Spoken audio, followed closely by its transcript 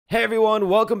Hey everyone,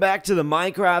 welcome back to the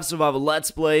Minecraft Survival Let's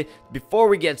Play. Before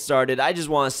we get started, I just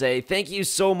want to say thank you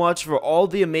so much for all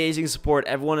the amazing support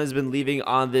everyone has been leaving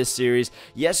on this series.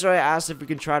 Yesterday I asked if we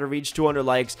could try to reach 200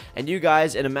 likes, and you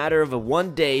guys, in a matter of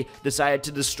one day, decided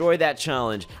to destroy that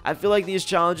challenge. I feel like these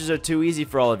challenges are too easy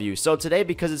for all of you, so today,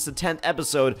 because it's the 10th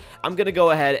episode, I'm gonna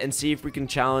go ahead and see if we can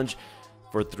challenge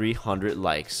for 300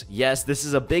 likes. Yes, this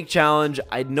is a big challenge.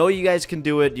 I know you guys can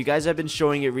do it. You guys have been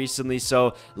showing it recently,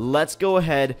 so let's go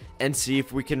ahead and see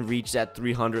if we can reach that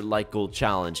 300 like goal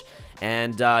challenge.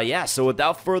 And yeah, so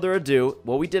without further ado,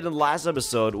 what we did in the last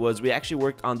episode was we actually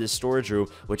worked on this storage room,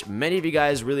 which many of you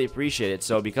guys really appreciated.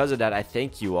 So because of that, I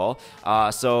thank you all.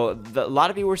 A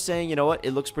lot of you were saying, you know what,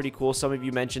 it looks pretty cool. Some of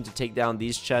you mentioned to take down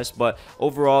these chests, but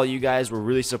overall, you guys were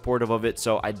really supportive of it,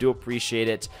 so I do appreciate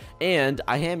it. And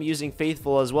I am using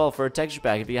Faithful as well for a texture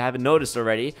pack. If you haven't noticed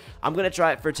already, I'm going to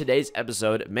try it for today's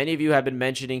episode. Many of you have been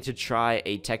mentioning to try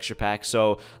a texture pack,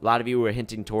 so a lot of you were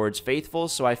hinting towards Faithful,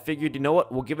 so I figured, you know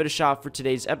what, we'll give it a shot for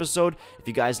today's episode. If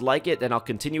you guys like it, then I'll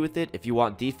continue with it. If you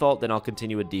want default, then I'll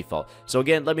continue with default. So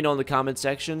again, let me know in the comment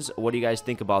sections, what do you guys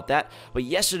think about that? But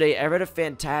yesterday, I read a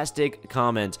fantastic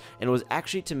comment, and it was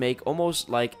actually to make almost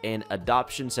like an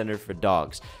adoption center for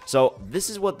dogs. So this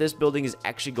is what this building is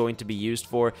actually going to be used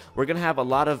for. We're going to have a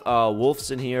lot of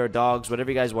wolves in here, dogs,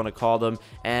 whatever you guys want to call them,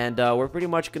 and we're pretty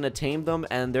much going to tame them,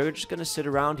 and they're just going to sit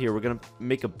around here. We're going to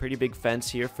make a pretty big fence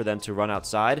here for them to run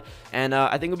outside, and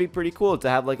I think it would be pretty cool to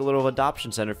have like a little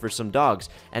adoption center for some dogs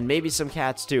and maybe some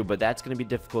cats too, but that's going to be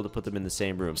difficult to put them in the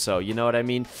same room, so you know what I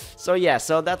mean. So yeah,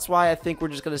 so that's why I think we're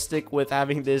just going to stick with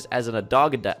having this as a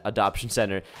dog adoption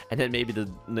center, and then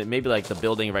maybe like the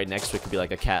building right next to it could be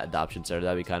like a cat adoption center.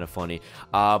 That'd be kind of funny.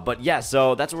 But yeah,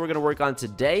 so that's what we're going to work on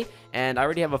today, and I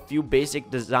already have a few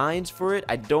basic designs for it.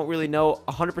 I don't really know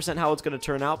 100% how it's going to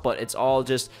turn out, but it's all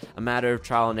just a matter of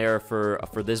trial and error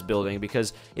for this building,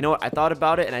 because you know what, I thought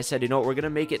about it and I said, you know what, we're going to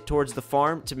make it towards the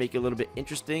farm to make it a little bit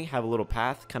interesting, have a little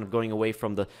path kind of going away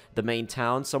from the main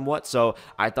town somewhat. So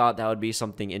I thought that would be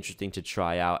something interesting to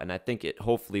try out, and I think it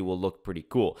hopefully will look pretty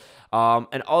cool.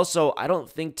 And also, I don't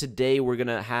think today we're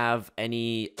gonna have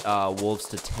any wolves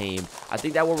to tame. I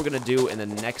think that what we're gonna do in the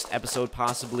next episode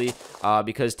possibly,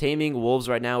 because taming wolves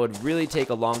right now would really take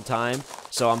a long time.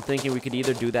 So I'm thinking we could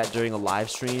either do that during a live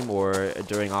stream or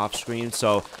during off screen.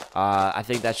 So I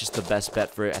think that's just the best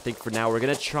bet for it. I think for now we're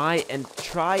gonna try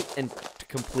and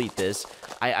complete this.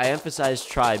 I emphasize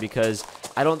try because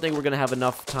I don't think we're going to have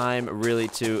enough time really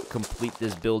to complete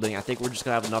this building. I think we're just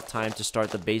going to have enough time to start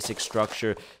the basic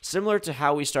structure, similar to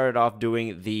how we started off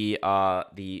doing the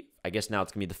I guess now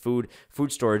it's gonna be the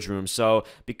food storage room. So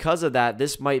because of that,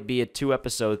 this might be a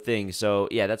 2-episode thing. So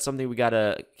yeah, that's something we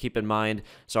gotta keep in mind.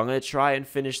 So I'm gonna try and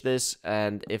finish this,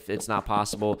 and if it's not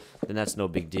possible, then that's no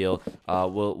big deal.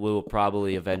 We'll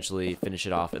probably eventually finish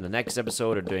it off in the next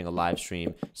episode or doing a live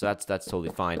stream. So that's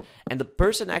totally fine. And the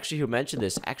person actually who mentioned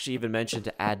this actually even mentioned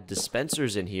to add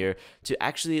dispensers in here to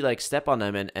actually like step on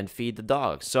them and feed the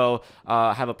dogs. So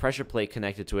have a pressure plate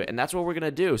connected to it, and that's what we're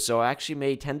gonna do. So I actually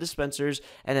made 10 dispensers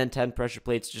and then 10 pressure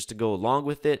plates just to go along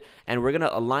with it, and we're gonna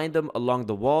align them along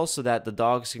the wall so that the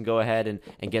dogs can go ahead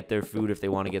and get their food if they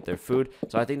want to get their food.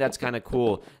 So I think that's kind of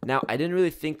cool. Now, I didn't really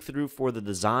think through for the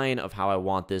design of how I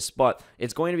want this, but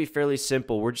it's going to be fairly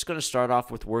simple. We're just going to start off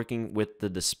with working with the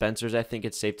dispensers. I think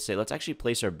it's safe to say let's actually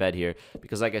place our bed here,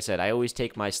 because like I said, I always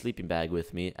take my sleeping bag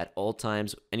with me at all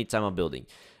times, anytime I'm building.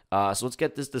 So let's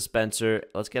get this dispenser,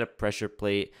 let's get a pressure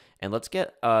plate, and let's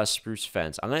get a spruce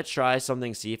fence. I'm going to try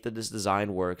something, see if this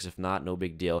design works. If not, no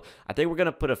big deal. I think we're going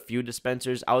to put a few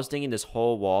dispensers. I was thinking this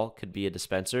whole wall could be a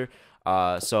dispenser.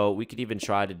 So we could even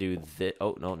try to do this.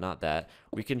 Oh, no, not that.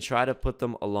 We can try to put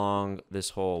them along this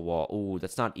whole wall. Ooh,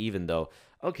 that's not even though.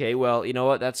 Okay, well, you know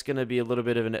what? That's going to be a little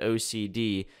bit of an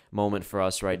OCD moment for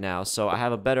us right now. So I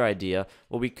have a better idea.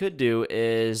 What we could do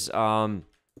is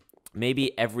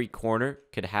maybe every corner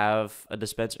could have a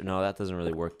dispenser. No, that doesn't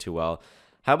really work too well.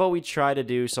 How about we try to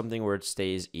do something where it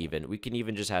stays even? We can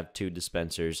even just have 2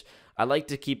 dispensers. I like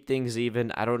to keep things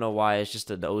even. I don't know why. It's just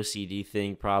an OCD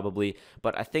thing probably.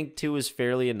 But I think 2 is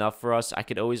fairly enough for us. I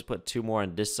could always put 2 more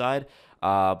on this side.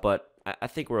 But I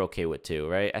think we're okay with 2,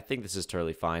 right? I think this is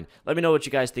totally fine. Let me know what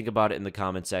you guys think about it in the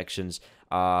comment sections,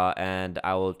 and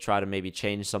I will try to maybe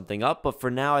change something up. But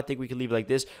for now, I think we could leave it like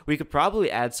this. We could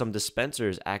probably add some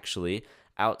dispensers, actually,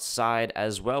 outside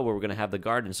as well, where we're going to have the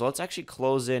garden. So let's actually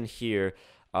close in here.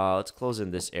 Let's close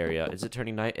in this area. Is it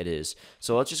turning night? It is.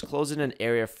 So let's just close in an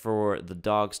area for the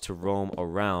dogs to roam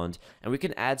around, and we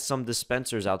can add some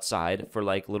dispensers outside for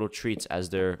like little treats as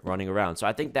they're running around. So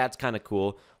I think that's kind of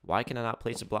cool. Why can I not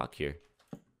place a block here?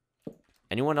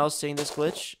 Anyone else seeing this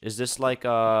glitch? Is this like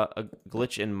a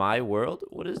glitch in my world?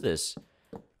 What is this?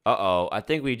 Uh-oh, I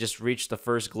think we just reached the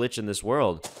first glitch in this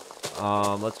world.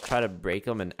 Let's try to break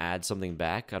them and add something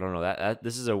back. I don't know.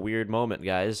 This is a weird moment,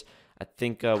 guys. I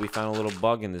think we found a little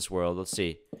bug in this world. Let's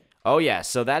see. Oh, yeah,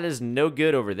 so that is no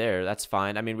good over there. That's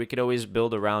fine. I mean, we could always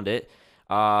build around it.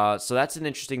 So that's an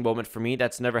interesting moment for me.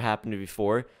 That's never happened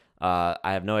before. I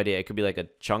have no idea. It could be like a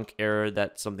chunk error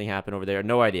that something happened over there.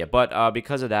 No idea. But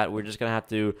because of that, we're just going to have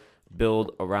to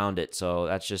build around it. So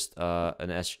that's just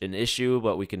an issue,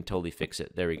 but we can totally fix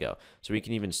it. There we go. So we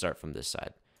can even start from this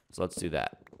side. So let's do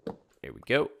that. Here we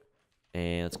go.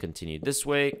 And let's continue this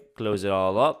way. Close it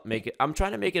all up. Make it. I'm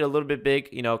trying to make it a little bit big,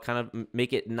 you know, kind of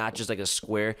make it not just like a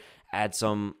square. Add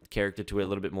some character to it, a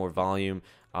little bit more volume.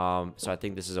 So I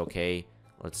think this is okay.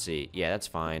 Let's see. Yeah, that's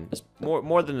fine. There's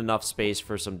more than enough space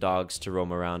for some dogs to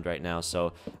roam around right now,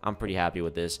 so I'm pretty happy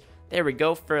with this. There we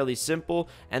go. Fairly simple.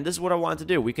 And this is what I wanted to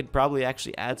do. We could probably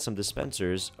actually add some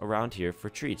dispensers around here for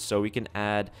treats. So we can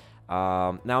add...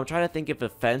 now I'm trying to think if a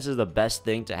fence is the best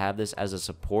thing to have this as a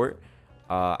support.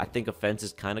 I think a fence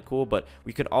is kind of cool, but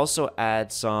we could also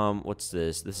add some... What's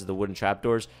this? This is the wooden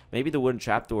trapdoors. Maybe the wooden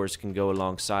trapdoors can go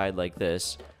alongside like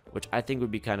this, which I think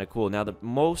would be kind of cool. Now, the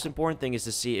most important thing is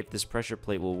to see if this pressure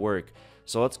plate will work.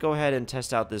 So let's go ahead and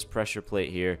test out this pressure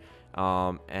plate here.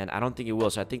 And I don't think it will.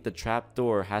 So I think the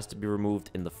trapdoor has to be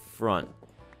removed in the front,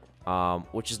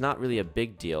 which is not really a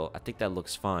big deal. I think that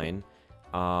looks fine.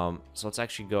 So let's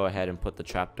actually go ahead and put the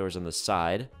trapdoors on the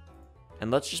side. And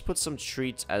let's just put some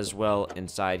treats as well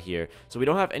inside here. So we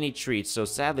don't have any treats. So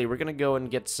sadly, we're going to go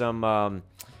and get some...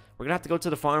 we're going to have to go to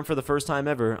the farm for the first time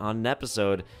ever on an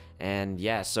episode. And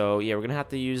yeah, so yeah, we're going to have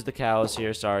to use the cows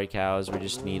here. Sorry, cows. We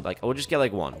just need like... we'll just get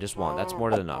like one. Just one. That's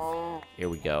more than enough. Here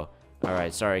we go. All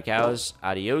right. Sorry, cows.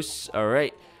 Adios. All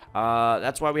right.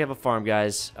 That's why we have a farm,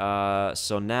 guys.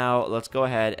 So now let's go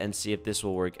ahead and see if this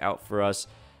will work out for us.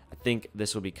 I think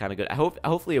this will be kind of good.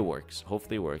 Hopefully it works.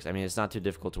 Hopefully it works. I mean, it's not too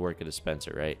difficult to work a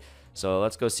dispenser, right? So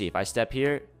let's go see. If I step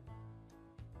here...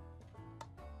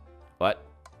 What?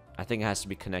 I think it has to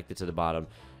be connected to the bottom.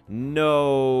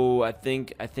 No, I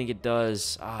think it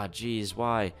does. Ah, geez,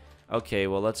 why? Okay,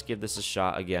 well, let's give this a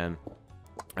shot again.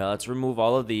 Let's remove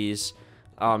all of these.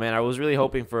 Oh, man, I was really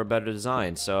hoping for a better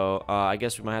design. So, I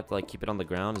guess we might have to, like, keep it on the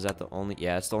ground. Is that the only...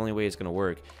 Yeah, it's the only way it's going to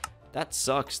work. That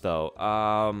sucks,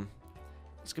 though.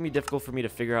 It's going to be difficult for me to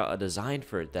figure out a design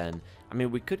for it then. I mean,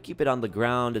 we could keep it on the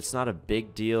ground. It's not a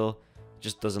big deal. It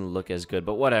just doesn't look as good.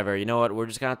 But whatever. You know what? We're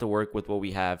just going to have to work with what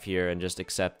we have here and just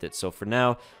accept it. So for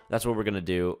now, that's what we're going to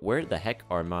do. Where the heck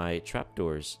are my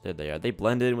trapdoors? There they are. They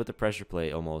blend in with the pressure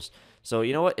plate almost. So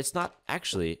you know what? It's not...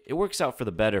 Actually, it works out for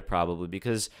the better probably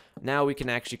because now we can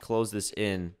actually close this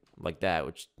in like that,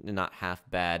 which is not half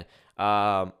bad.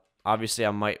 Obviously, I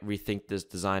might rethink this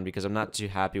design because I'm not too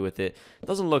happy with it. It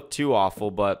doesn't look too awful,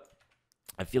 but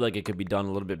I feel like it could be done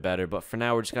a little bit better. But for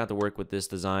now, we're just going to have to work with this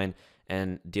design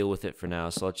and deal with it for now.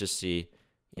 So let's just see,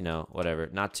 you know, whatever.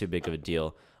 Not too big of a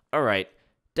deal. All right.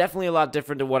 Definitely a lot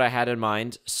different than what I had in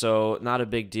mind. So not a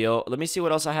big deal. Let me see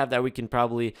what else I have that we can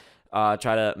probably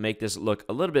try to make this look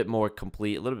a little bit more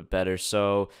complete, a little bit better.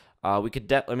 So... we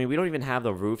could I mean, we don't even have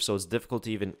the roof, so it's difficult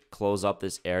to even close up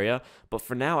this area. But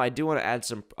for now, I do want to add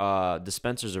some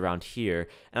dispensers around here.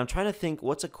 And I'm trying to think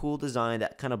what's a cool design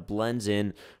that kind of blends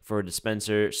in for a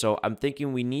dispenser. So I'm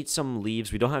thinking we need some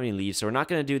leaves. We don't have any leaves, so we're not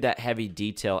going to do that heavy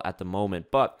detail at the moment.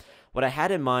 But what I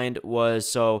had in mind was,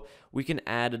 so we can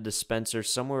add a dispenser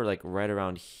somewhere like right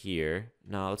around here.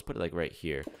 No, let's put it like right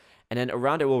here. And then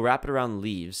around it, we'll wrap it around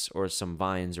leaves or some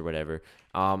vines or whatever.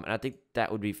 And I think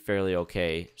that would be fairly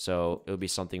okay. So it would be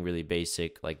something really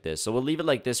basic like this. So we'll leave it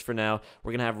like this for now.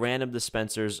 We're going to have random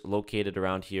dispensers located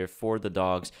around here for the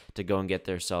dogs to go and get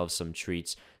themselves some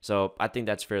treats. So I think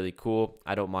that's fairly cool.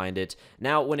 I don't mind it.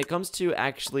 Now, when it comes to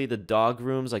actually the dog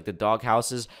rooms, like the dog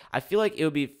houses, I feel like it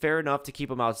would be fair enough to keep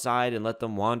them outside and let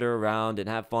them wander around and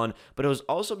have fun. But it would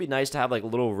also be nice to have like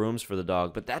little rooms for the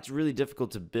dog. But that's really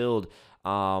difficult to build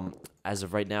as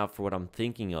of right now for what I'm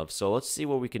thinking of. So let's see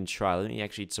what we can try. Let me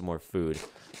actually eat some more food.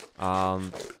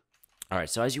 All right,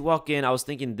 so as you walk in, I was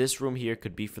thinking this room here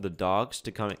could be for the dogs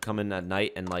to come in at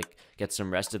night and like get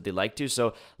some rest if they like to.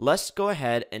 So let's go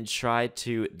ahead and try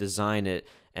to design it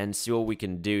and see what we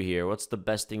can do here. What's the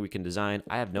best thing we can design?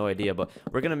 I have no idea, but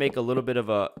we're gonna make a little bit of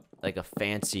a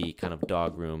fancy kind of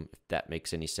dog room, if that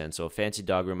makes any sense. So a fancy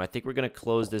dog room. I think we're gonna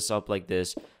close this up like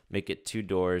this, make it 2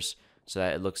 doors. So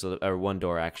that it looks a little, or 1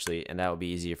 door actually, and that would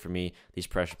be easier for me. These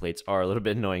pressure plates are a little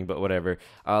bit annoying, but whatever.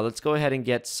 Let's go ahead and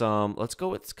get some, let's go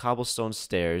with cobblestone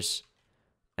stairs.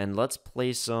 And let's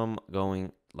place them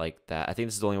going like that. I think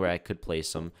this is the only way I could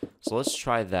place them. So let's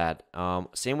try that.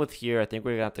 Same with here. I think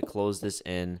we're gonna have to close this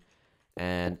in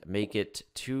and make it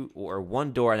 2 or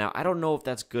 1 door. Now, I don't know if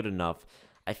that's good enough.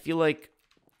 I feel like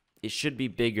it should be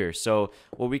bigger. So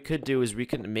what we could do is we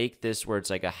can make this where it's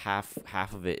like a half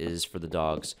of it is for the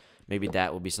dogs. Maybe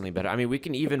that will be something better. I mean, we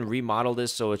can even remodel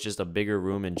this so it's just a bigger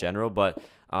room in general, but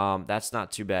that's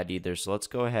not too bad either. So let's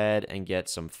go ahead and get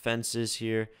some fences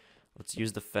here. Let's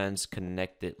use the fence,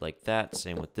 connect it like that.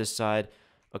 Same with this side.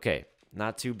 Okay.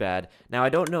 Not too bad. Now, I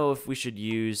don't know if we should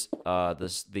use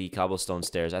the cobblestone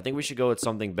stairs. I think we should go with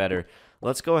something better.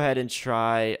 Let's go ahead and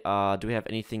try, do we have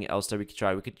anything else that we could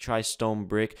try? We could try stone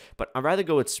brick, but I'd rather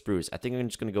go with spruce. I think I'm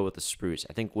just going to go with the spruce.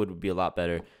 I think wood would be a lot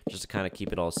better just to kind of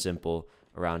keep it all simple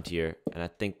around here. And I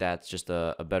think that's just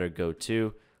a better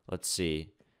go-to. Let's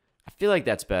see. I feel like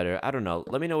that's better. I don't know.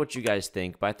 Let me know what you guys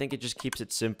think, but I think it just keeps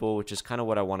it simple, which is kind of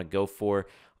what I want to go for.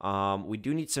 We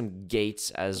do need some gates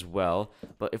as well,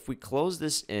 but if we close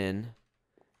this in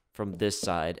from this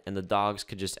side and the dogs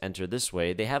could just enter this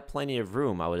way, they have plenty of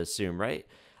room, I would assume, right?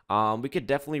 We could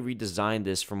definitely redesign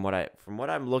this from what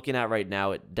I'm looking at right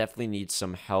now. It definitely needs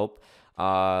some help.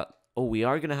 Oh, we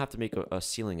are gonna have to make a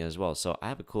ceiling as well. So I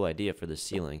have a cool idea for the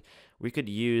ceiling. We could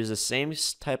use the same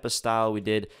type of style we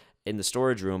did in the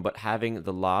storage room, but having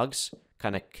the logs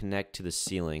kind of connect to the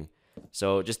ceiling.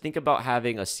 So just think about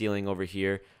having a ceiling over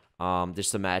here.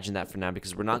 Just imagine that for now,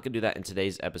 because we're not going to do that in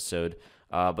today's episode.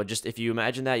 But just if you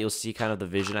imagine that, you'll see kind of the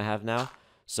vision I have now.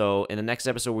 So in the next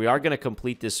episode, we are going to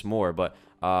complete this more, but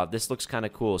this looks kind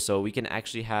of cool. So we can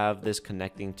actually have this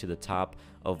connecting to the top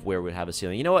of where we have a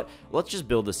ceiling. You know what? Let's just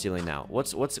build the ceiling now.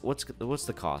 What's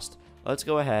the cost? Let's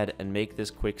go ahead and make this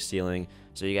quick ceiling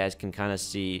so you guys can kind of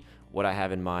see what I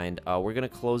have in mind. We're going to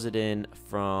close it in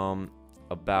from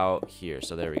about here.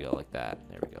 So there we go, like that.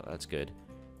 There we go. That's good.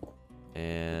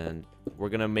 And we're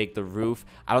going to make the roof.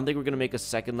 I don't think we're going to make a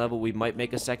second level. We might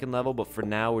make a second level, but for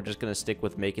now, we're just going to stick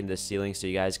with making this ceiling so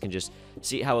you guys can just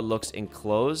see how it looks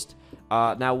enclosed.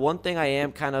 Now, one thing I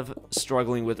am kind of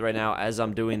struggling with right now as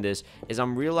I'm doing this is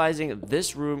I'm realizing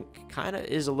this room kind of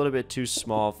is a little bit too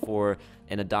small for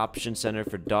an adoption center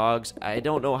for dogs. I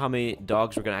don't know how many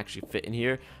dogs we're going to actually fit in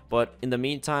here, but in the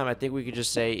meantime, I think we could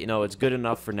just say, you know, it's good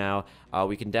enough for now.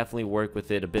 We can definitely work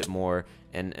with it a bit more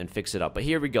and fix it up. But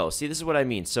here we go. See, this is what I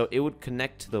mean. So it would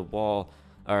connect to the wall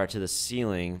or to the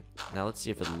ceiling. Now let's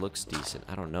see if it looks decent.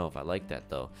 I don't know if I like that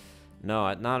though. No,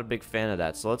 I'm not a big fan of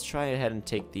that. So let's try ahead and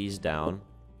take these down.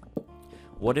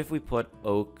 What if we put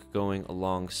oak going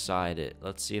alongside it?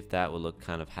 Let's see if that would look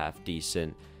kind of half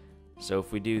decent. So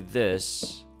if we do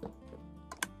this,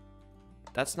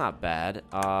 that's not bad.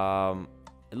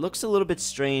 It looks a little bit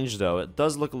strange though. It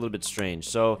does look a little bit strange.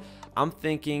 So I'm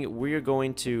thinking we're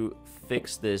going to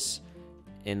fix this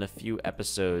in a few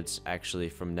episodes actually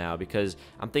from now, because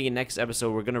I'm thinking next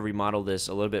episode we're going to remodel this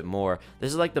a little bit more.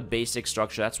 This is like the basic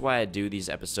structure. That's why I do these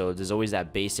episodes. There's always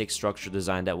that basic structure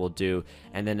design that we'll do,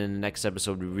 and then in the next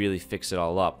episode we really fix it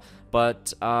all up.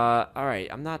 But all right,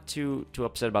 I'm not too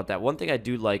upset about that. One thing I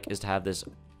do like is to have this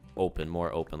open,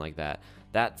 more open like that.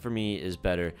 That for me is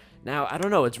better. Now, I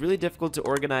don't know, it's really difficult to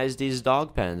organize these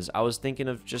dog pens. I was thinking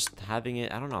of just having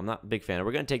it, I don't know, I'm not a big fan.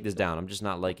 We're going to take this down. I'm just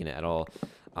not liking it at all.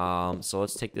 So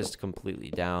let's take this completely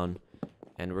down,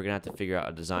 and we're gonna have to figure out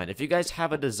a design. If you guys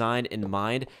have a design in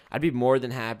mind, I'd be more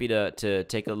than happy to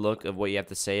take a look of what you have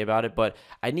to say about it, but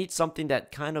I need something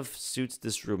that kind of suits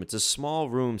this room. It's a small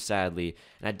room, sadly,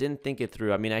 and I didn't think it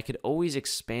through. I mean, I could always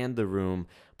expand the room,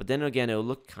 but then again, it would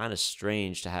look kind of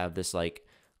strange to have this like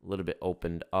a little bit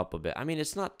opened up a bit. I mean,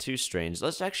 it's not too strange.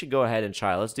 Let's actually go ahead and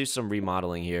try. Let's do some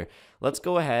remodeling here. Let's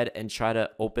go ahead and try to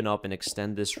open up and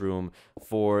extend this room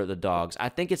for the dogs. I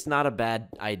think it's not a bad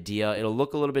idea. It'll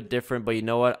look a little bit different, but you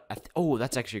know what? Oh,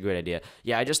 that's actually a great idea.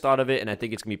 Yeah, I just thought of it, and I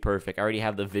think it's going to be perfect. I already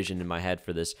have the vision in my head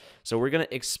for this. So we're going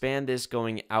to expand this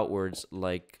going outwards,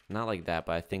 like, not like that,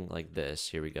 but I think like this.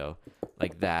 Here we go.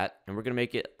 Like that. And we're going to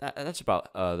make it, that's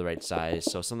about the right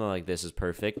size. So something like this is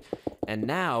perfect. And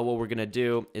now what we're going to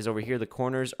do is over here, the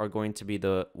corners are going to be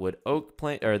the wood oak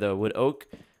plank, or the wood oak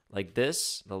like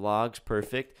this, the logs,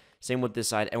 perfect. Same with this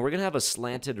side. And we're going to have a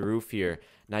slanted roof here.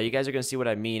 Now you guys are going to see what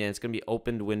I mean, and it's going to be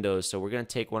opened windows. So we're going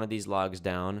to take one of these logs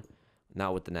down,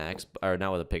 not with an axe, or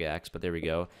not with a pickaxe, but there we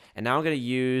go. And now I'm going to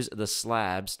use the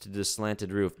slabs to do the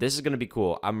slanted roof. This is going to be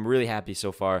cool. I'm really happy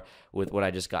so far with what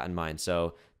I just got in mind.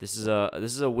 So this is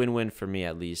a win-win for me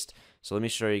at least. So let me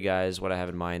show you guys what I have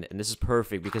in mind, and this is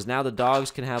perfect because now the dogs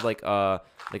can have like a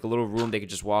little room they could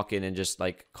just walk in and just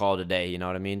like call it a day. You know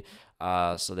what I mean?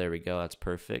 So there we go. That's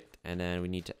perfect. And then we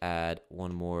need to add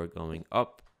one more going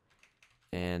up.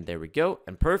 And there we go.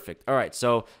 And perfect. All right,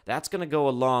 so that's going to go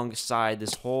alongside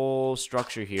this whole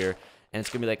structure here. And it's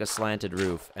going to be like a slanted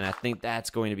roof. And I think that's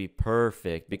going to be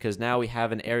perfect because now we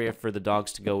have an area for the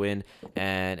dogs to go in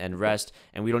and rest.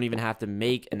 And we don't even have to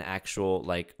make an actual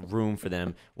like room for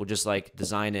them. We'll just like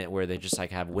design it where they just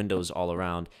like have windows all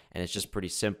around. And it's just pretty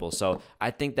simple. So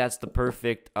I think that's the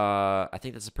perfect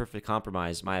perfect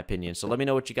compromise, my opinion. So let me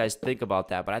know what you guys think about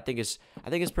that. But I think it's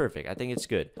perfect. I think it's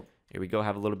good. Here we go.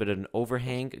 Have a little bit of an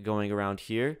overhang going around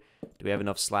here. Do we have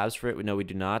enough slabs for it? No, we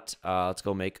do not. Let's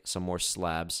go make some more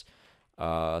slabs.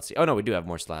 Let's see. Oh, no, we do have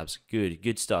more slabs.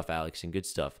 Good stuff, Alex, and good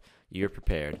stuff. You're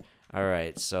prepared. All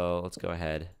right, so let's go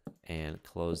ahead and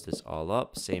close this all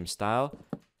up. Same style.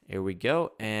 Here we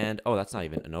go. And, oh, that's not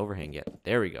even an overhang yet.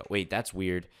 There we go. Wait, that's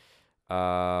weird.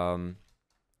 How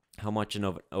much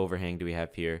an overhang do we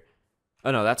have here? Oh,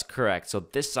 no, that's correct. So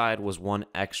this side was one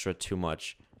extra too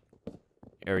much.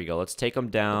 There we go. Let's take them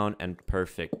down, and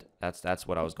perfect. That's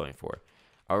what I was going for.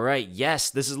 All right, yes,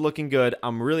 this is looking good.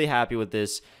 I'm really happy with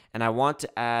this, and I want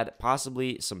to add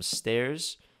possibly some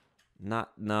stairs. No,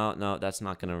 that's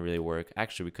not gonna really work.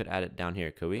 Actually, we could add it down here,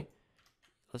 could we?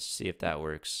 Let's see if that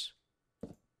works.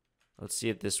 Let's see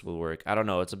if this will work. I don't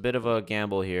know. It's a bit of a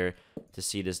gamble here to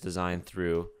see this design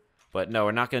through. But no,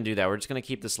 we're not going to do that. We're just going to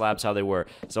keep the slabs how they were.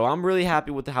 So I'm really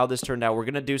happy with how this turned out. We're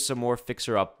going to do some more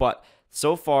fixer up. But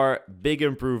so far, big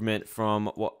improvement from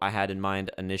what I had in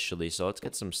mind initially. So let's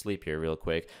get some sleep here real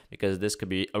quick, because this could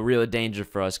be a real danger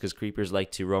for us, because creepers like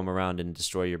to roam around and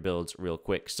destroy your builds real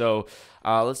quick. So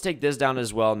let's take this down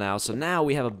as well now. So now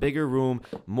we have a bigger room,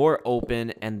 more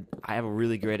open, and I have a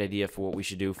really great idea for what we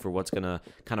should do for what's going to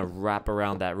kind of wrap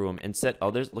around that room. Instead, oh,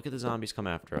 look at the zombies come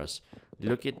after us.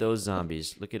 Look at those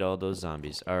zombies. Look at all those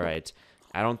zombies. All right.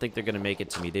 I don't think they're going to make it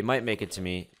to me. They might make it to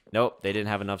me. Nope, they didn't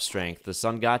have enough strength. The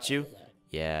sun got you?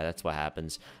 Yeah, that's what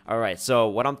happens. All right, so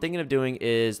what I'm thinking of doing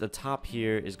is the top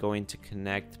here is going to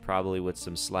connect probably with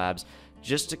some slabs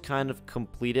just to kind of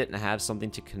complete it and have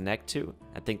something to connect to.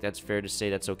 I think that's fair to say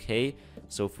that's okay.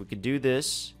 So if we could do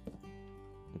this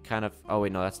and kind of... Oh,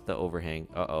 wait, no, that's the overhang.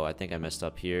 Uh-oh, I think I messed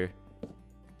up here.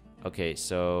 Okay,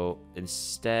 so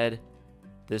instead...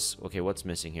 this... Okay, what's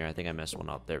missing here? I think I messed one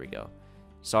up. There we go.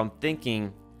 So I'm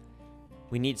thinking...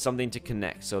 we need something to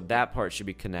connect. So that part should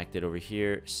be connected over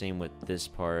here. Same with this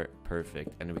part. Perfect.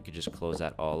 And we could just close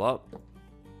that all up.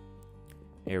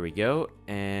 Here we go.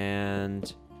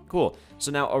 And cool.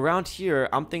 So now around here,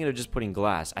 I'm thinking of just putting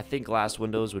glass. I think glass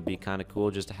windows would be kind of cool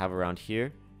just to have around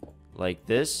here. Like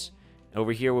this.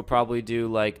 Over here, we'll probably do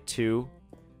like 2.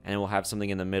 And we'll have something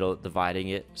in the middle dividing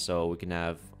it. So we can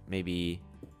have maybe...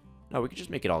 no, we could just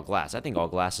make it all glass. I think all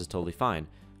glass is totally fine.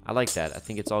 I like that. I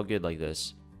think it's all good like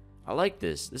this. I like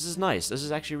this. This is nice. This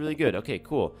is actually really good. Okay,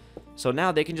 cool. So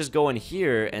now they can just go in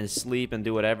here and sleep and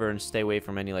do whatever and stay away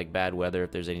from any like bad weather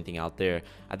if there's anything out there.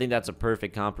 I think that's a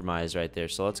perfect compromise right there.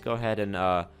 So let's go ahead and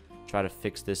try to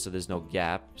fix this so there's no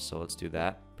gap. So let's do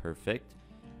that. Perfect.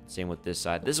 Same with this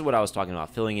side. This is what I was talking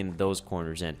about, filling in those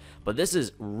corners in. But this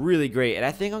is really great, and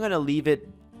I think I'm going to leave it...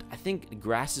 I think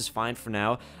grass is fine for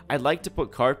now. I'd like to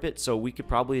put carpet, so we could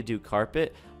probably do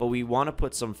carpet, but we want to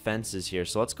put some fences here.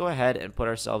 So let's go ahead and put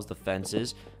ourselves the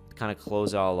fences to kind of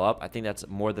close it all up. I think that's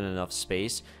more than enough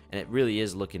space, and it really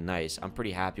is looking nice. I'm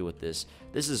pretty happy with this.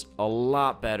 This is a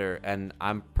lot better, and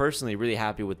I'm personally really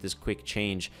happy with this quick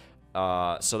change.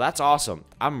 So that's awesome.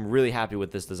 I'm really happy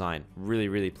with this design. Really,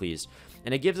 really pleased.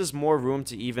 And it gives us more room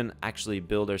to even actually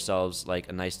build ourselves like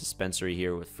a nice dispensary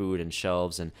here with food and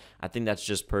shelves, and I think that's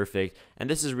just perfect. And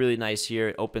this is really nice here.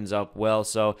 It opens up well,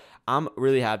 so I'm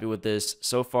really happy with this.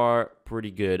 So far, pretty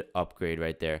good upgrade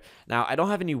right there. Now, I don't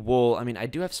have any wool. I mean, I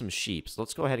do have some sheep, so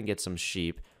let's go ahead and get some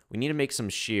sheep. We need to make some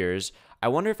shears. I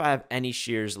wonder if I have any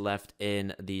shears left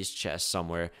in these chests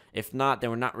somewhere. If not,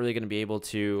 then we're not really going to be able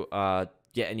to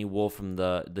get any wool from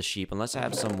the sheep, unless I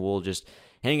have some wool just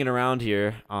hanging around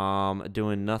here,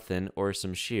 doing nothing, or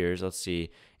some shears. Let's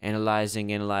see. Analyzing,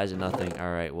 nothing.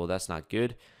 All right, well, that's not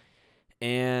good.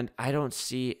 And I don't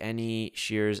see any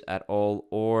shears at all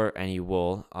or any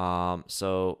wool.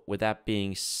 So with that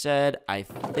being said, I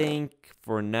think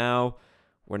for now,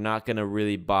 we're not going to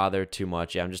really bother too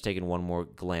much. Yeah, I'm just taking one more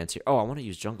glance here. Oh, I want to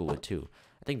use jungle wood too.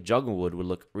 I think jungle wood would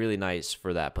look really nice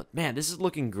for that. But, man, this is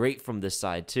looking great from this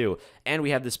side, too. And we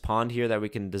have this pond here that we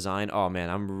can design. Oh, man,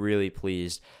 I'm really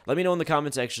pleased. Let me know in the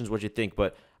comment sections what you think.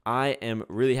 But I am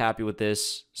really happy with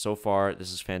this so far.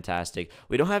 This is fantastic.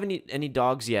 We don't have any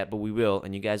dogs yet, but we will.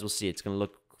 And you guys will see. It's going to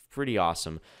look pretty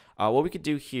awesome. What we could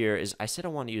do here is, I said I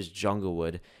want to use jungle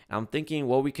wood. And I'm thinking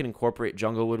what we can incorporate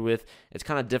jungle wood with. It's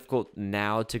kind of difficult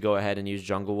now to go ahead and use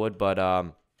jungle wood.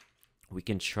 But we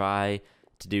can try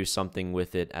to do something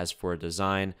with it as for a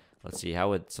design. Let's see, how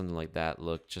would something like that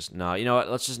look? Just no, you know what?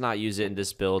 Let's just not use it in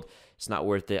this build. It's not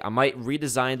worth it. I might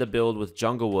redesign the build with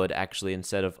jungle wood actually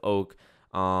instead of oak,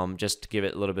 just to give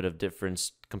it a little bit of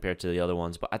difference compared to the other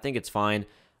ones. But I think it's fine.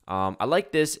 I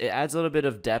like this. It adds a little bit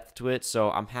of depth to it,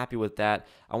 so I'm happy with that.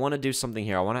 I want to do something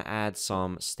here. I want to add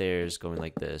some stairs going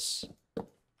like this. I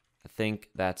think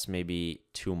that's maybe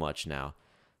too much now.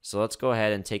 So let's go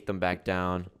ahead and take them back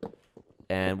down.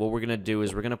 And what we're going to do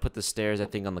is we're going to put the stairs, I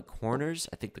think, on the corners.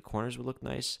 I think the corners would look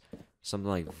nice. Something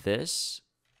like this.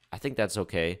 I think that's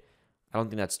okay. I don't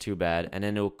think that's too bad. And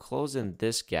then it will close in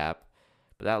this gap.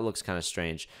 But that looks kind of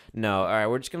strange. No, all right,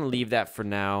 we're just going to leave that for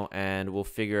now. And we'll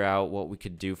figure out what we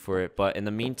could do for it. But in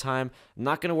the meantime, I'm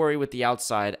not going to worry with the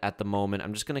outside at the moment.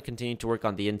 I'm just going to continue to work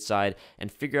on the inside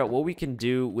and figure out what we can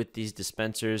do with these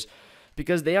dispensers,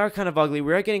 because they are kind of ugly.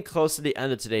 We are getting close to the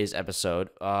end of today's episode.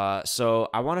 So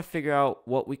I want to figure out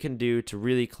what we can do to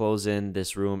really close in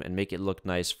this room and make it look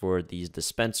nice for these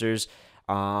dispensers.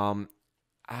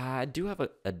 I do have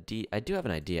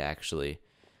an idea, actually.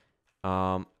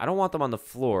 I don't want them on the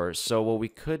floor. So what we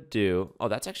could do... Oh,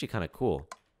 that's actually kind of cool.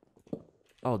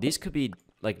 Oh, these could be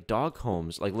like dog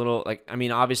homes, like little, like, I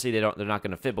mean, obviously they're not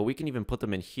going to fit, but we can even put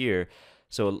them in here.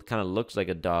 So it kind of looks like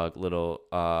a dog little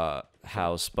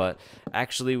house, but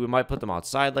actually we might put them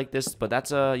outside like this. But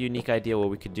that's a unique idea. What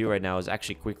we could do right now is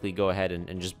actually quickly go ahead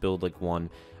and just build like one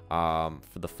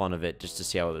for the fun of it, just to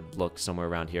see how it would look somewhere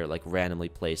around here, like randomly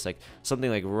placed, like something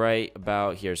like right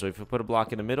about here. So if we put a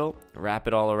block in the middle, wrap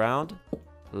it all around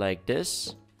like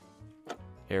this.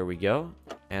 Here we go.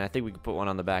 And I think we could put one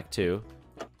on the back too.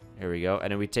 Here we go. And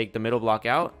then we take the middle block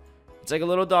out. It's like a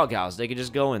little doghouse. They could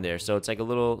just go in there. So it's like a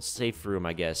little safe room,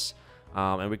 I guess.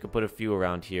 And we could put a few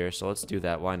around here. So let's do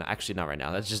that. Why not? Actually, not right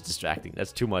now. That's just distracting.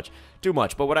 That's too much. Too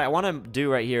much. But what I want to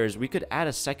do right here is we could add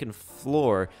a second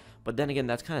floor. But then again,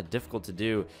 that's kind of difficult to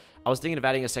do. I was thinking of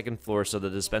adding a second floor so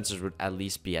the dispensers would at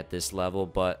least be at this level.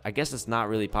 But I guess it's not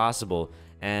really possible.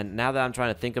 And now that I'm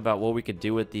trying to think about what we could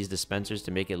do with these dispensers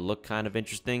to make it look kind of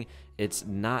interesting, it's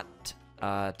not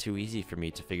too easy for me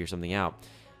to figure something out.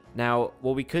 Now,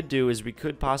 what we could do is we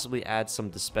could possibly add some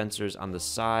dispensers on the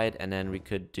side, and then we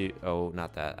could do... Oh,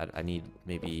 not that. I need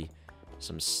maybe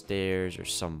some stairs or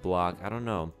some block. I don't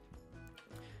know.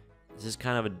 This is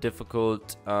kind of a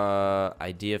difficult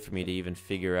idea for me to even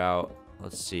figure out.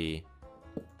 Let's see.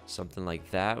 Something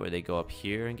like that, where they go up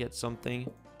here and get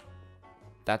something.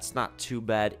 That's not too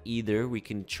bad either. We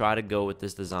can try to go with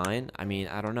this design. I mean,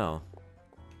 I don't know.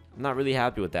 I'm not really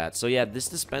happy with that. So yeah, this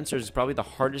dispenser is probably the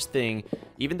hardest thing.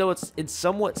 Even though it's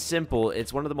somewhat simple,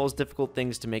 it's one of the most difficult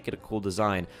things to make it a cool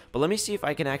design. But let me see if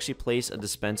I can actually place a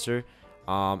dispenser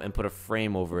and put a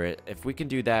frame over it. If we can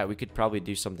do that, we could probably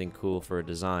do something cool for a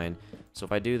design. So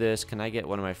if I do this, can I get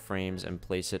one of my frames and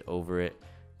place it over it?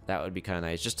 That would be kind of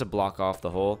nice, just to block off the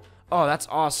hole. Oh, that's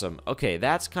awesome. Okay,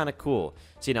 that's kind of cool.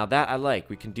 See, now that I like.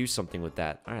 We can do something with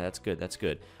that. All right, that's good. That's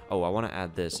good. Oh, I want to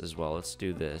add this as well. Let's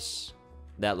do this.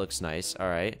 That looks nice. All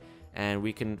right. And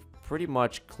we can pretty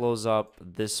much close up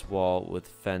this wall with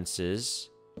fences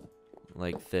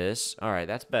like this. All right,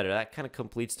 that's better. That kind of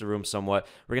completes the room somewhat.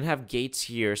 We're going to have gates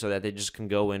here so that they just can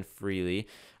go in freely.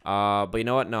 But you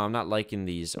know what? No, I'm not liking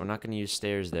these. We're not going to use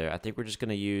stairs there. I think we're just going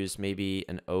to use maybe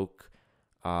an oak.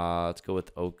 Let's go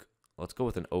with oak. Let's go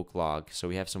with an oak log. So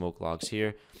we have some oak logs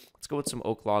here. Let's go with some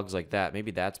oak logs like that.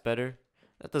 Maybe that's better.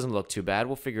 That doesn't look too bad.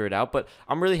 We'll figure it out. But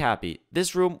I'm really happy.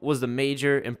 This room was the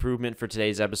major improvement for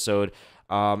today's episode.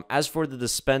 As for the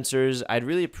dispensers, I'd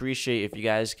really appreciate if you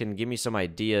guys can give me some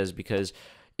ideas, because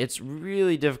it's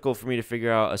really difficult for me to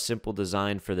figure out a simple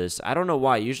design for this. I don't know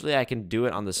why. Usually I can do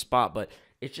it on the spot, but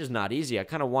it's just not easy. I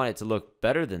kind of want it to look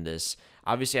better than this.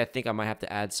 Obviously, I think I might have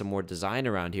to add some more design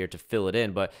around here to fill it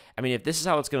in. But, I mean, if this is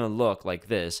how it's going to look like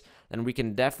this, then we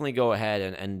can definitely go ahead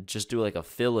and just do like a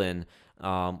fill-in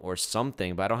or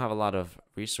something. But I don't have a lot of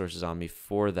resources on me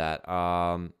for that.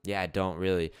 Yeah, I don't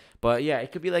really. But, yeah,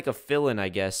 it could be like a fill-in, I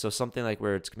guess. So something like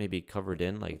where it's maybe covered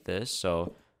in like this.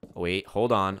 So, wait,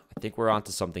 hold on. I think we're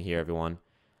onto something here, everyone.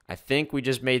 I think we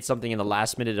just made something in the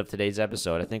last minute of today's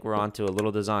episode. I think we're onto a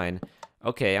little design.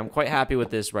 Okay, I'm quite happy with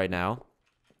this right now.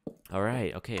 All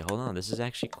right, okay, hold on. This is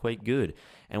actually quite good.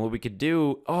 And what we could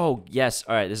do... Oh, yes.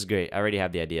 All right, this is great. I already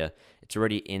have the idea. It's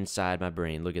already inside my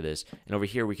brain. Look at this. And over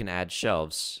here, we can add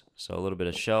shelves. So a little bit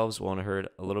of shelves. Won't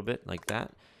hurt a little bit like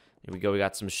that. Here we go. We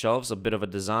got some shelves, a bit of a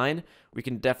design. We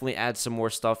can definitely add some more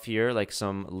stuff here, like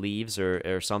some leaves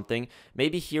or something.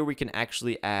 Maybe here we can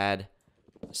actually add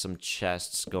some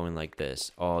chests going like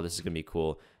this. Oh, this is going to be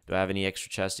cool. Do I have any extra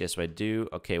chests? Yes, I do.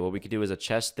 Okay, what we could do is a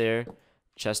chest there,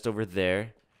 chest over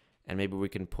there, and maybe we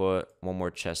can put one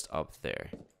more chest up there.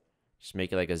 Just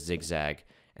make it like a zigzag.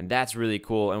 And that's really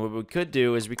cool. And what we could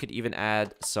do is we could even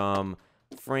add some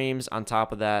frames on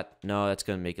top of that. No, that's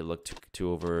going to make it look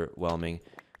too overwhelming.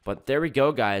 But there we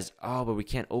go, guys. Oh, but we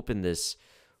can't open this.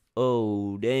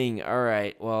 Oh, dang. All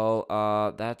right.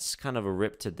 Well, that's kind of a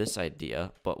rip to this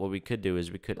idea. But what we could do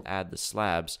is we could add the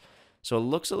slabs. So it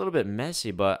looks a little bit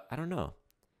messy, but I don't know.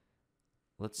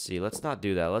 Let's see. Let's not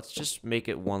do that. Let's just make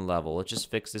it one level. Let's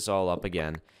just fix this all up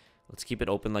again. Let's keep it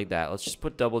open like that. Let's just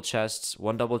put double chests.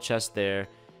 One double chest there.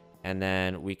 And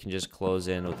then we can just close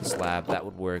in with the slab. That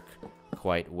would work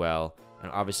quite well.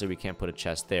 And obviously we can't put a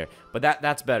chest there. But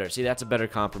that's better. See, that's a better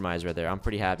compromise right there. I'm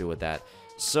pretty happy with that.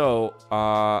 So,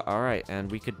 alright.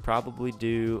 And we could probably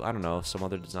do, I don't know, some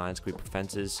other designs. Could we put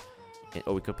fences?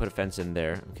 Oh, we could put a fence in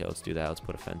there. Okay, let's do that. Let's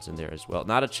put a fence in there as well.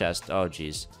 Not a chest. Oh,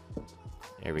 jeez.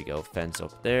 There we go. Fence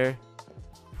up there.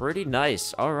 Pretty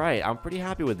nice. All right, I'm pretty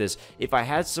happy with this. If I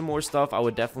had some more stuff, I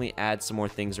would definitely add some more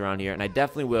things around here, and I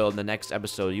definitely will in the next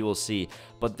episode. You will see.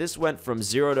 But this went from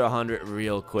 0 to 100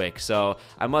 real quick, so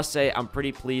I must say I'm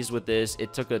pretty pleased with this.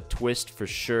 It took a twist for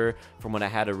sure from what I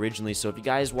had originally. So if you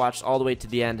guys watched all the way to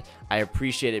the end, I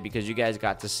appreciate it because you guys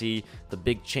got to see the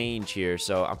big change here.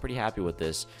 So I'm pretty happy with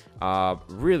this.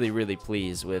 Really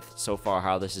pleased with so far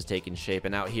how this is taking shape,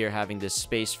 and out here having this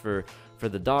space for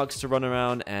the dogs to run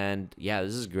around. And yeah,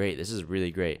 this is great. This is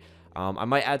really great. I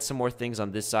might add some more things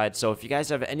on this side, so if you guys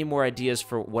have any more ideas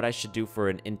for what I should do for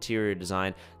an interior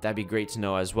design, that'd be great to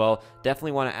know as well.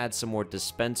 Definitely want to add some more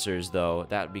dispensers though.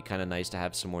 That would be kind of nice to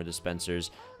have some more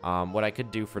dispensers. What I could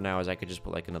do for now is I could just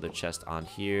put like another chest on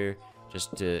here,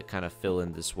 just to kind of fill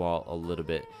in this wall a little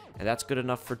bit. And that's good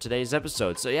enough for today's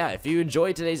episode. So yeah, if you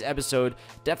enjoyed today's episode,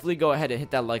 definitely go ahead and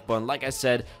hit that like button. Like I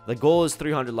said, the goal is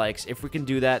 300 likes. If we can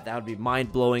do that, that would be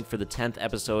mind-blowing for the 10th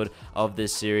episode of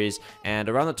this series. And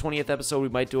around the 20th episode, we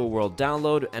might do a world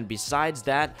download. And besides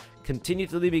that, continue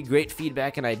to leave me great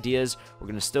feedback and ideas. We're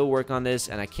going to still work on this,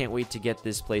 and I can't wait to get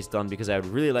this place done because I would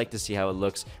really like to see how it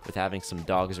looks with having some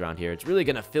dogs around here. It's really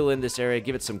going to fill in this area,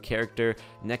 give it some character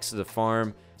next to the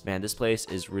farm. Man, this place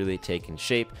is really taking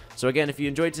shape. So again, if you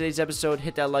enjoyed today's episode,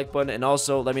 hit that like button, and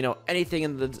also let me know anything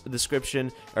in the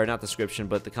description, or not description,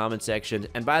 but the comment section.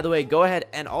 And by the way, go ahead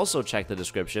and also check the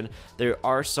description. There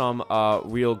are some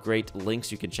real great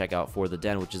links you can check out for the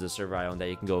Den, which is the server I own, that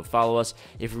you can go follow us.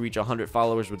 If we reach 100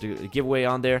 followers, we'll do a giveaway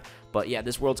on there. But yeah,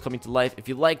 this world's coming to life. If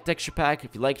you like Texture Pack,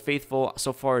 if you like Faithful,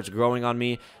 so far it's growing on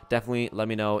me. Definitely let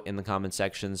me know in the comment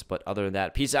sections. But other than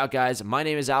that, peace out, guys. My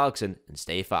name is Alxton, and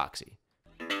stay foxy.